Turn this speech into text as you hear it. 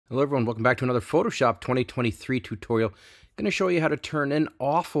Hello everyone, welcome back to another Photoshop 2023 tutorial. I'm going to show you how to turn an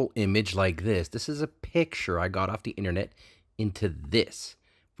awful image like this. This is a picture I got off the internet into this.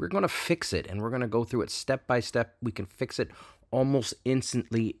 We're going to fix it and we're going to go through it step by step. We can fix it almost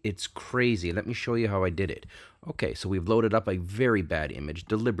instantly. It's crazy. Let me show you how I did it. Okay, so we've loaded up a very bad image,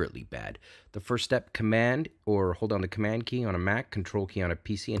 deliberately bad. The first step, command or hold down the command key on a Mac, control key on a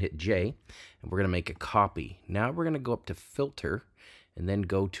PC and hit J. And we're going to make a copy. Now we're going to go up to filter and then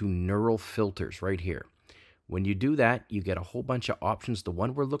go to neural filters right here. When you do that, you get a whole bunch of options. The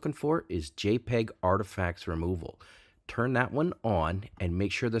one we're looking for is JPEG artifacts removal. Turn that one on and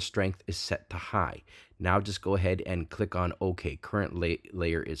make sure the strength is set to high. Now just go ahead and click on OK. Current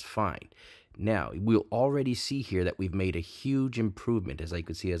layer is fine. Now, we'll already see here that we've made a huge improvement, as I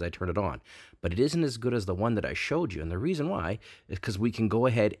could see as I turn it on. But it isn't as good as the one that I showed you. And the reason why is because we can go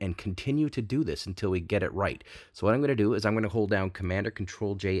ahead and continue to do this until we get it right. So what I'm going to do is I'm going to hold down Command or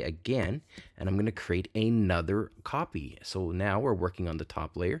Control J again, and I'm going to create another copy. So now we're working on the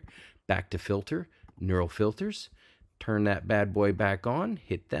top layer. Back to Filter, Neural Filters. Turn that bad boy back on,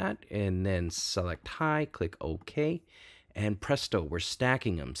 hit that, and then select High, click OK. And presto, we're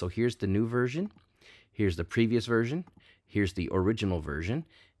stacking them. So here's the new version, here's the previous version, here's the original version.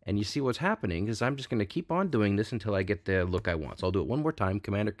 And you see what's happening is I'm just going to keep on doing this until I get the look I want. So I'll do it one more time,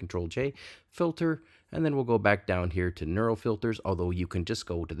 Command or Control J, filter, and then we'll go back down here to neural filters, although you can just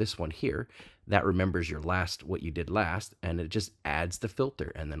go to this one here. That remembers your what you did last, and it just adds the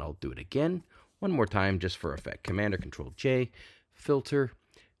filter. And then I'll do it again, one more time just for effect. Command or Control J, filter,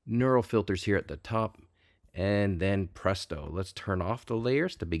 neural filters here at the top. And then presto, let's turn off the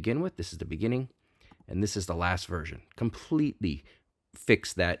layers to begin with. This is the beginning, and this is the last version. Completely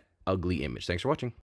fix that ugly image. Thanks for watching.